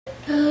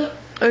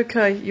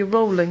Okay, you're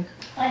rolling.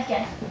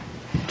 Okay.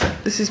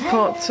 This is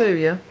part 2,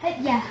 yeah?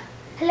 Yeah.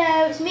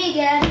 Hello, it's me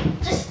again.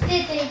 Just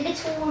did a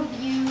little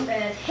review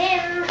of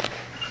him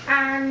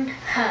and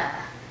her.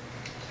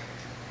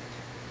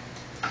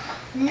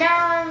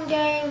 Now I'm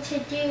going to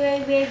do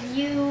a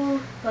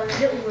review, well, a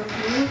little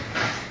review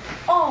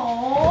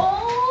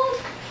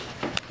of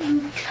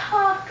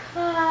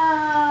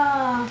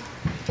Tucker.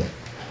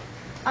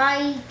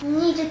 I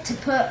needed to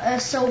put a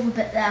silver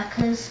bit there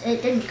because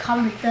it didn't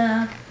come with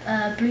the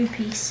blue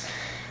piece,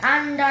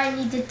 and I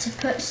needed to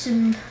put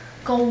some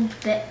gold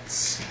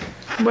bits.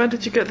 Where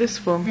did you get this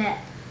from?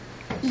 There,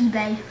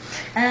 eBay,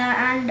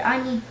 and I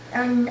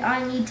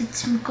needed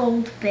some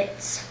gold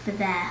bits for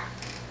there.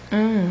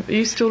 Are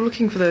you still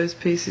looking for those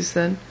pieces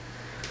then?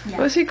 Yeah.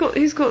 Where's he got?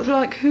 He's got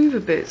like Hoover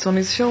bits on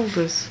his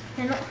shoulders.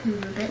 They're not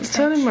Hoover bits. Let's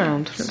turn him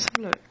round. Let's have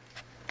a look.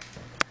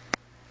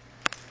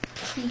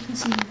 You can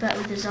see him better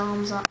with his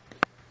arms up.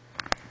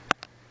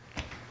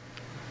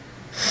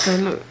 They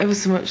look ever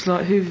so much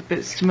like Hoover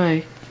bits to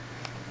me.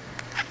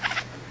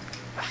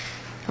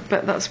 I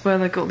bet that's where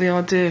they got the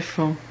idea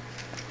from.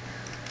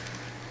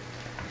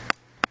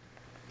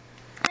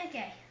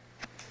 Okay,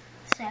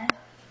 so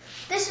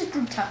this is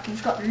good Tucker.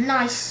 He's got a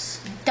nice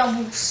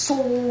double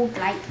sword,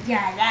 like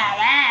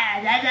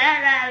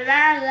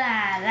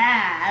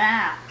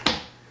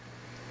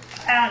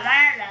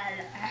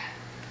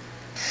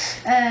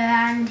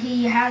and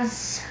he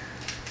has.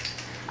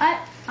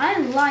 I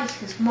like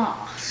his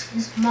mask.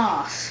 His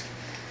mask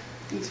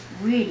is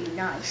really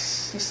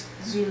nice. Just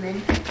zoom in.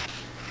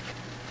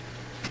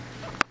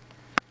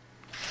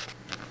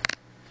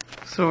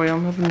 Sorry,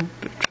 I'm having a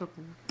bit of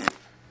trouble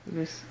with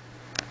this.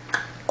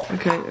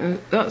 Okay,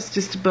 that's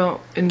just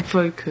about in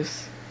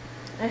focus.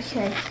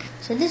 Okay,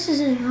 so this is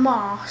his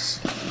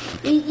mask.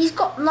 He's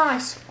got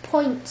nice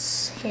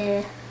points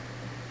here.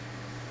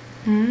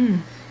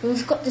 And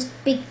he's got this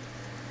big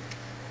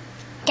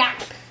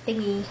gap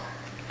thingy.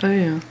 Oh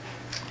yeah.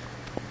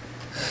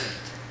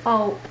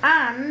 Oh,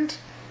 and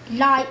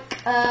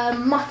like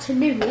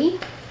Matanui.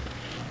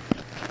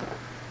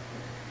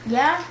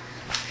 Yeah?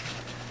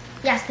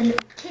 Yes, the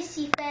little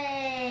kissy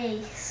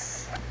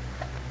face.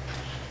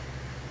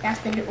 That's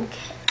the little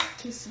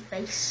kissy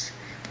face.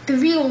 The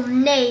real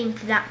name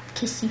for that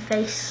kissy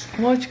face.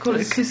 Why'd you call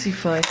it a kissy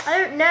face? I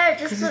don't know, it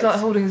just Because looks... he's like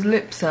holding his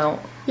lips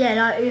out. Yeah,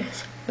 like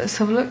this. Let's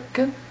have a look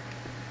again.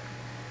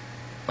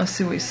 I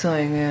see what he's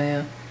saying,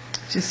 yeah.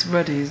 Just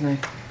ready, isn't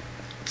he?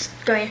 Just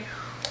going,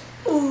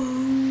 ooh.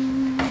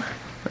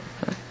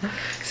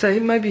 So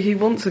maybe he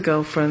wants a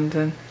girlfriend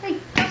then. He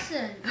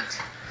doesn't.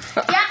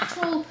 The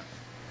actual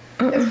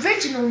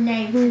original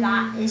name for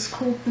that is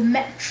called the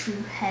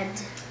Metru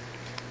Head.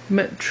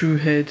 Metru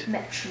Head.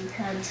 Metru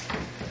Head.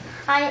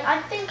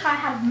 I think I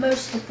have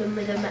most of them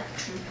with a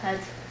Metru Head.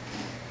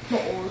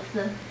 Not all of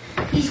them.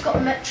 He's got a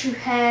Metru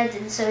Head,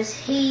 and so is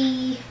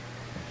he,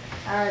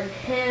 and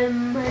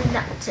him, and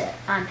that's it,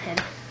 and him.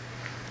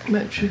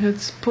 Metru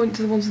Heads. Point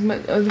to the ones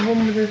with the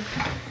one with the...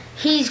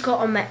 He's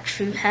got a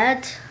Metru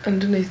Head.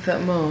 Underneath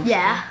that mask.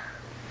 Yeah.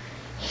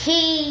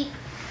 He's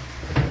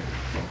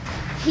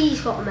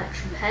got a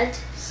Metru Head.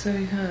 So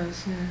he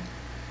has, yeah.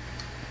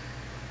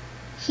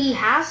 He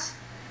has,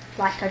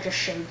 like I just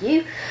showed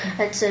you,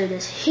 and so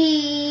does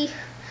he,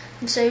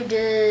 and so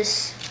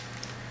does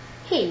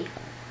he.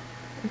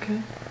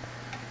 Okay.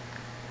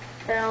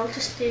 And I'll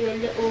just do a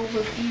little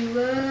review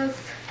of.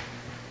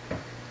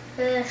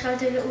 Shall I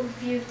do a little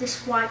review of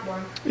this white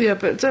one? Yeah,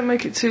 but don't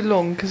make it too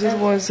long, because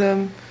otherwise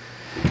it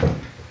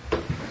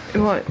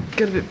might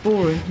get a bit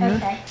boring. Yeah?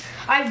 Okay.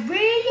 I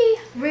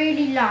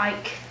really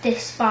like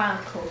this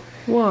Bionicle.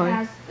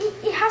 Why?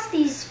 It has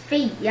these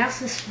feet. He has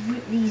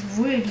these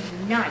really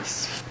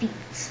nice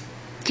feet.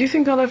 Do you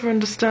think I'll ever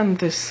understand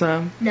this,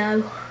 Sam?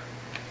 No.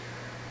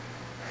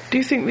 Do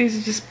you think these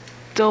are just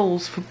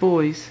dolls for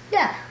boys?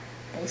 Yeah,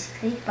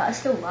 basically, but I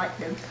still like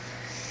them.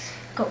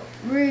 Got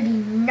really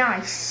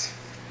nice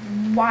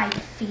white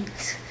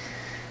feet.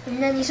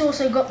 And then he's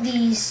also got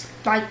these,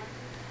 like,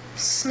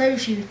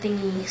 snowshoe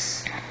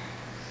thingies.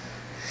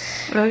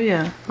 Oh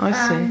yeah, I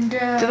see. And, Do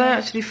they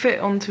actually fit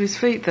onto his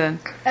feet then?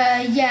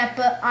 Yeah,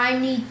 but I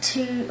need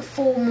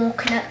 4 more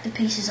connector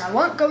pieces. I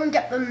won't go and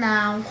get them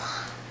now.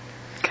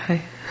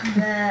 Okay.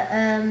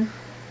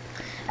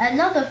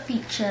 Another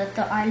feature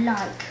that I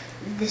like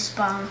with this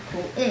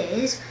Bionicle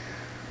is...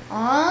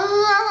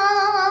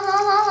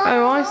 Oh,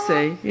 I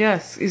see.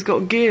 Yes, he's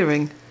got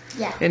gearing.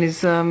 Yeah. In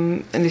his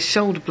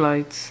shoulder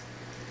blades.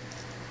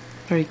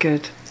 Very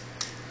good.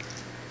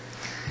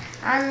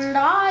 And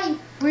I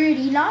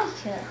really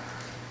like it.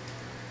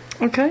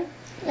 Okay.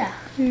 Yeah.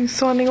 You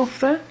signing off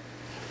there?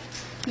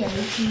 Yeah,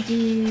 we can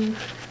do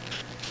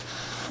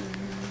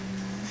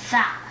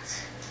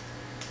that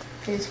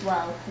as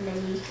well, and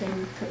then you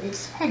can put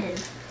his head in.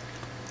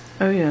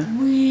 Oh yeah.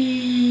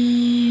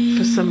 Whee!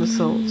 For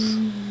somersaults.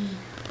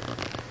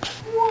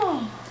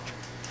 Whoa!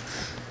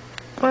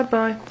 Bye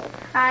bye.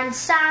 And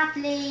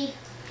sadly,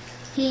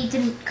 he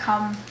didn't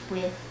come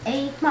with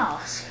a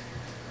mask,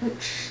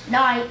 which,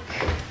 like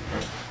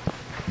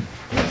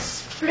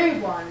this blue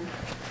one,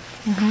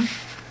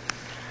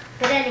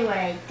 But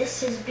anyway,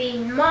 this has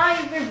been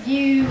my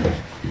review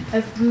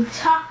of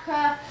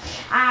Brutaka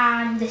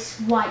and this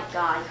white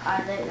guy.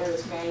 I don't know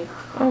his name.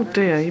 Oh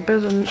dear, you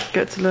better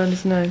get to learn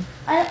his name.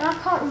 I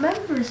can't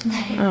remember his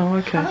name. Oh,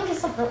 okay. I think it's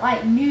something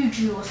like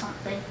Nuju or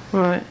something.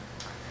 Right.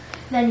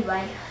 But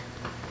anyway,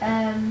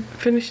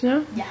 Finished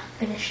now? yeah,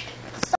 finished.